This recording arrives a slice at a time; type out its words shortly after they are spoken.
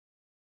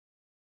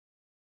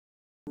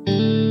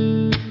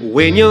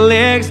when your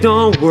legs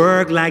don't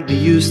work like they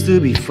used to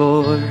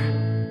before,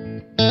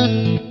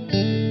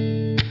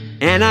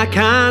 and I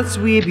can't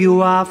sweep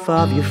you off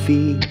of your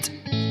feet.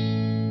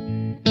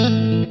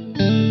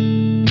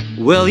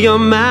 Will your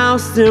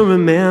mouth still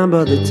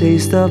remember the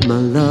taste of my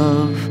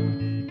love?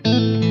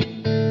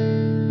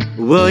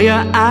 Will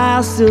your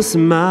eyes still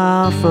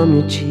smile from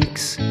your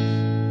cheeks?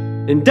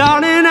 And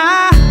darling,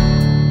 I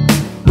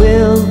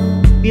will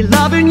be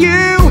loving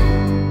you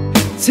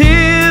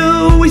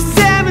till we're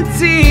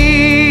 70.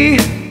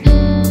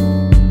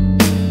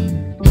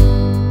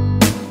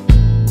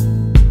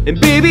 And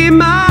baby,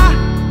 my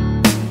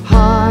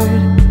heart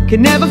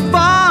can never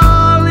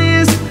fall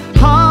as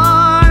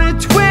hard at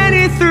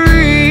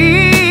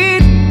 23.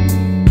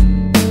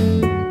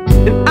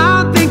 And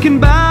I'm thinking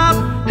about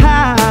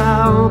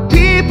how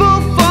people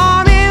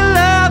fall in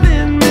love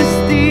in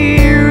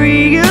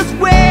mysterious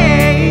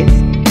ways.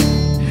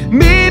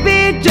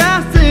 Maybe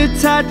just a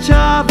touch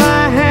of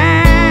a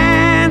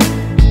hand.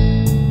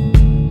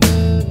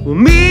 Well,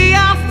 me,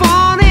 I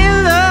fall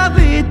in love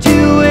with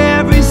you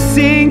every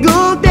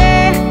single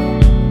day,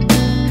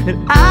 and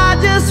I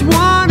just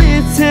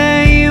wanna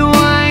tell you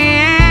I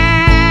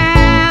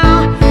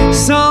am.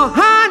 So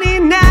honey,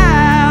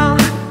 now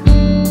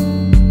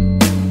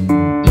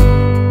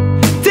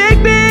take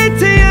me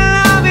to your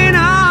loving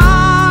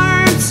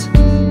arms,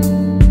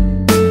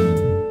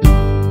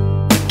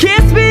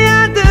 kiss me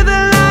under the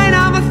light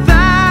of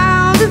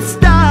 1,000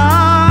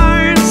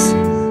 stars,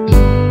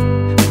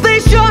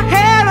 place your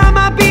head on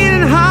my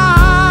beating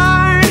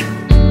heart.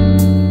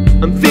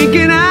 I'm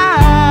thinking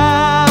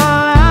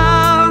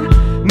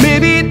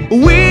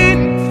we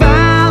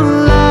found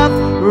love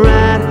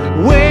right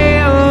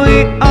where we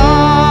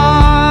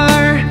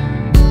are,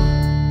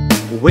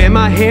 where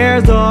my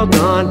hair's all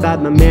gone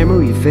but my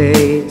memory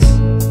fades,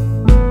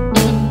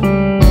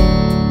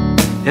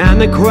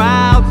 and the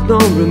crowds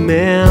don't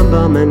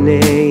remember my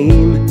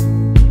name,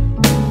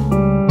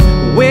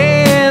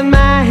 where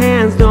my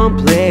hands don't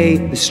play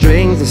the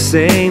strings the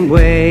same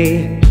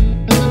way.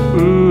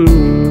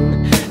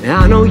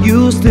 I know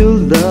you still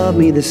love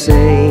me the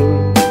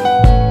same,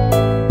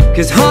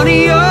 'cause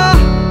honey, your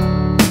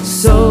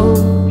soul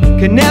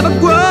can never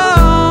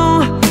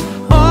grow.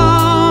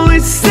 Oh,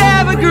 it's sad.